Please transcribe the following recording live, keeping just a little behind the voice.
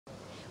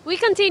We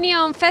continue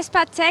on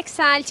FESPA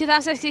Textile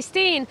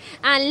 2016,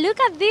 and look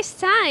at this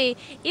tie.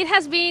 It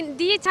has been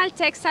digital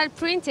textile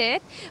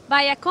printed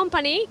by a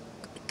company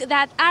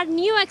that are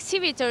new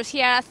exhibitors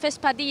here at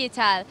FESPA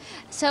Digital.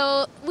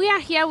 So we are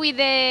here with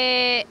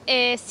the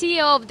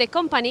CEO of the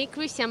company,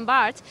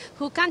 Bartsch,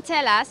 who can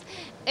tell us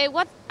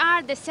what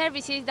are the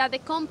services that the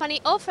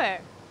company offer.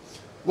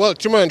 Well,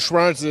 Zschimmer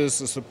Schwarz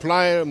is a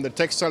supplier in the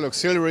textile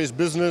auxiliaries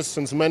business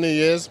since many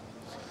years.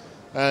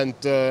 And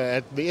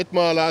at the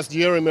ITMA last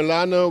year in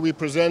Milano, we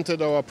presented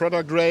our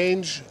product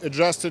range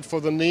adjusted for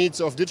the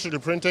needs of digital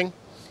printing,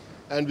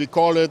 and we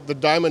call it the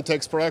Diamond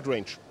Text product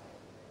range.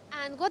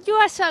 And what you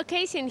are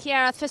showcasing here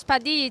at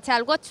FESPA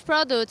Digital, what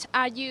products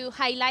are you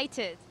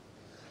highlighted?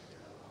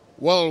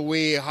 Well,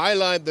 we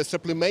highlight the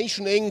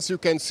sublimation inks. You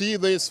can see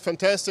this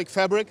fantastic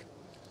fabric.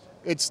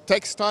 It's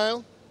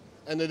textile,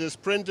 and it is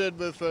printed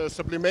with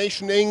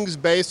sublimation inks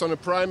based on a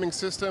priming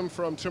system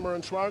from Zschimmer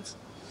Schwarz.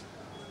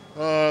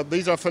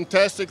 These are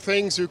fantastic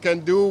things you can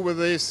do with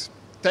this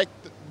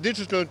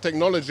digital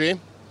technology.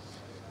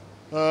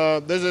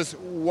 This is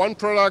one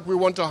product we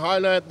want to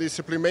highlight, the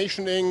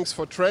sublimation inks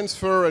for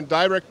transfer and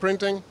direct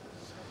printing.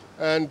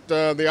 And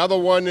the other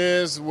one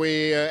is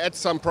we add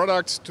some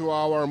products to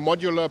our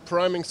modular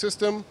priming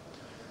system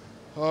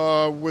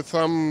with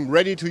some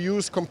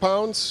ready-to-use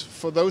compounds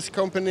for those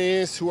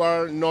companies who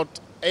are not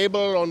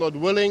able or not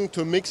willing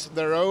to mix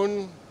their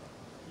own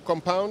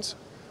compounds.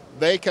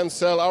 They can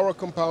sell our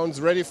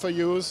compounds ready for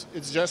use.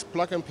 It's just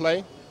plug and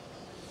play.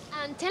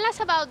 And tell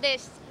us about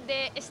this,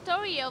 the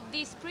story of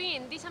this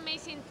print, this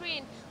amazing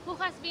print. Who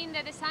has been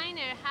the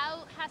designer?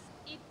 How has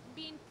it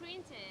been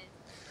printed?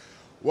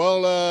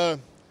 Well,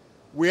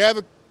 we have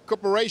a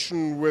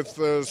cooperation with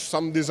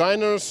some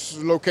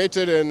designers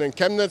located in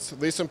Chemnitz,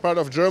 the eastern part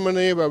of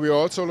Germany, where we are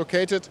also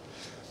located.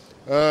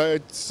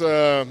 It's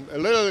a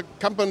little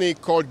company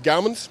called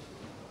Garments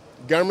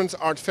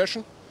Art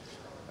Fashion.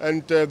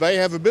 And they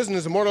have a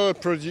business model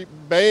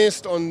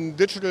based on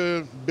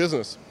digital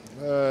business.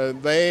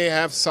 They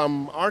have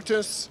some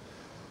artists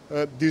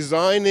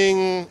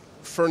designing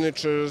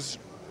furnitures,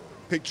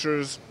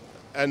 pictures,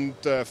 and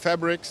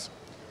fabrics,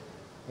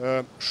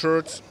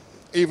 shirts.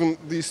 Even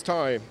this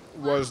tie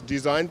was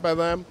designed by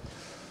them.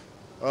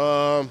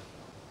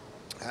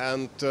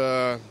 And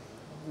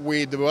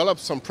we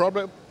developed some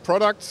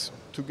products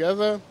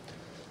together.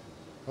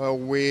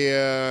 We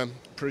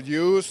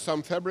produced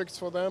some fabrics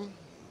for them.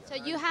 So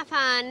you have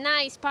a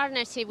nice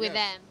partnership with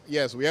them.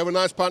 Yes, we have a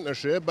nice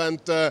partnership, and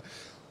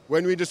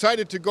when we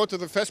decided to go to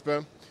the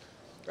FESPA,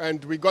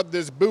 and we got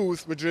this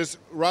booth, which is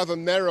rather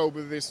narrow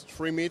with this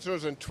 3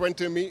 meters and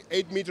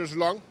 28 meters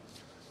long,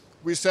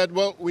 we said,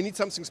 well, we need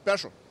something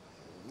special.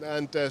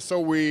 And so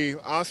we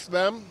asked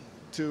them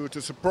to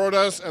support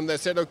us, and they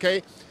said,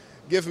 okay,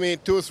 give me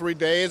 2 or 3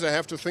 days, I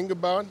have to think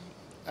about.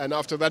 And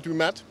after that we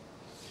met.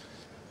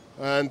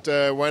 And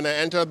when I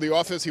entered the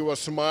office, he was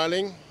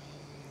smiling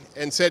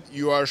and said,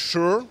 you are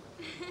sure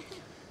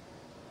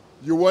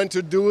you want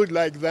to do it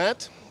like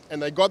that?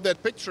 And I got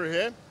that picture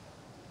here.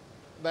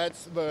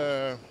 That's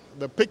the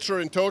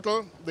picture in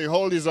total, the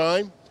whole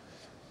design.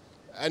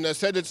 And I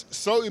said, it's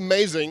so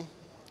amazing,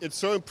 it's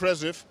so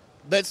impressive,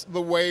 that's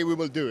the way we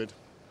will do it.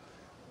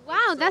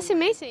 Wow, that's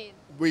amazing.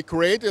 We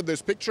created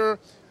this picture.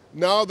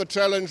 Now the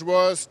challenge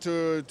was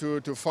to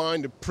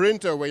find a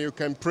printer where you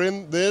can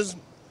print this.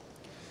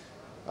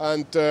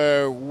 And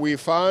we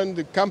found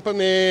a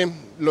company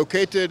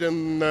located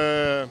in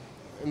the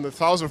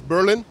south of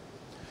Berlin,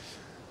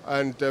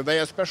 and they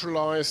are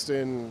specialized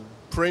in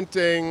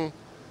printing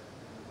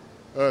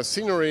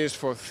sceneries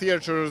for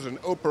theaters and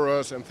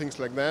operas and things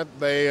like that.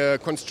 They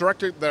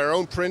constructed their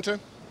own printer,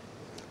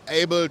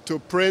 able to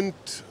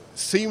print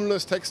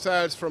seamless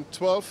textiles from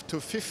 12 to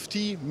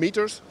 50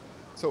 meters,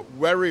 so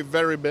very,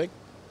 very big.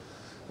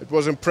 It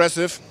was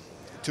impressive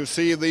to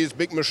see these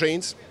big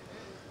machines.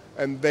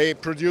 And they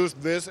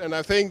produced this, and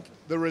I think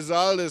the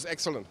result is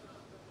excellent.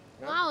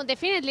 Yeah? Wow,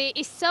 definitely.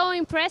 It's so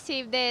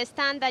impressive, the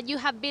stand that you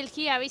have built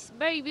here. It's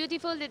very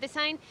beautiful. The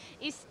design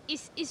is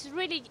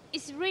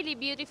really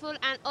beautiful,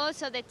 and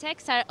also the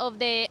texture of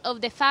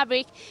the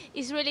fabric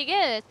is really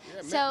good.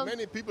 Yeah, so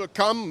many people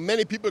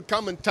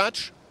come and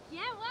touch.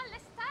 Yeah, well,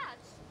 let's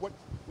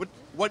touch.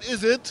 What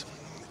is it?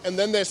 And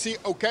then they see,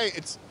 okay,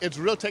 it's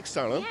real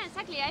textile. Huh? Yeah,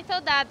 exactly. I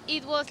thought that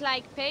it was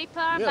like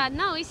paper, but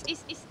no, it's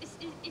textile,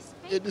 it's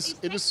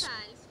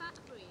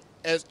factory.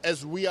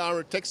 As we are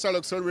a textile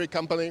auxiliary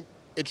company,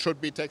 it should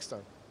be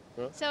textile.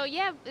 Huh? So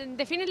yeah,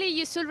 definitely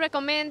you should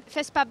recommend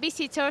FESPA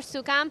visitors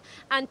to come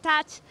and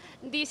touch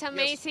this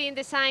amazing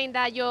design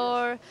that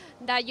your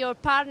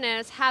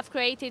partners have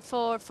created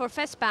for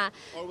FESPA.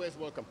 Always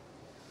welcome.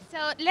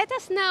 So let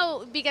us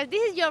know, because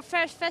this is your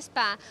first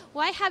FESPA,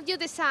 why have you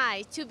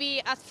decided to be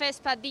at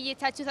FESPA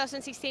Digital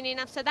 2016 in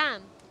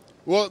Amsterdam?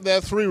 Well, there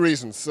are 3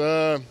 reasons.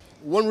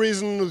 One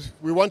reason,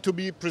 we want to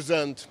be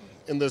present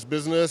in this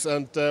business,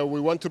 and we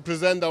want to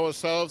present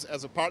ourselves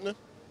as a partner.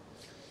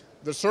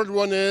 The second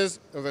one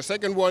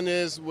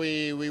is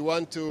we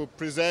want to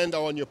present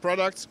our new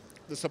products,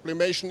 the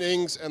sublimation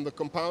inks and the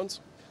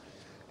compounds.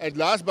 And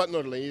last but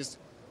not least,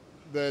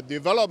 the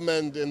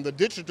development in the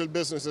digital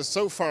business is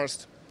so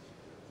fast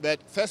that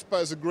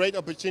FESPA is a great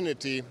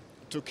opportunity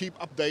to keep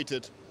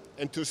updated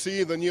and to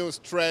see the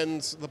newest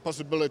trends, the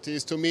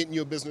possibilities to meet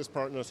new business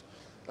partners.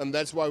 And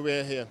that's why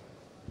we're here.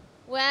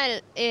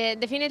 Well,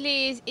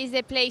 definitely is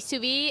the place to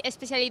be,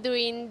 especially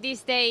during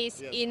these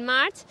days in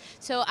March.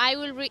 So I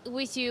will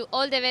wish you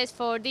all the best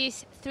for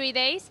these 3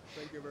 days.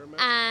 Thank you very much.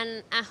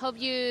 And I hope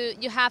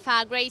you have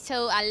a great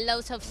show and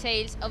lots of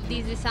sales of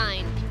this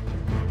design.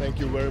 Thank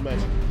you very much.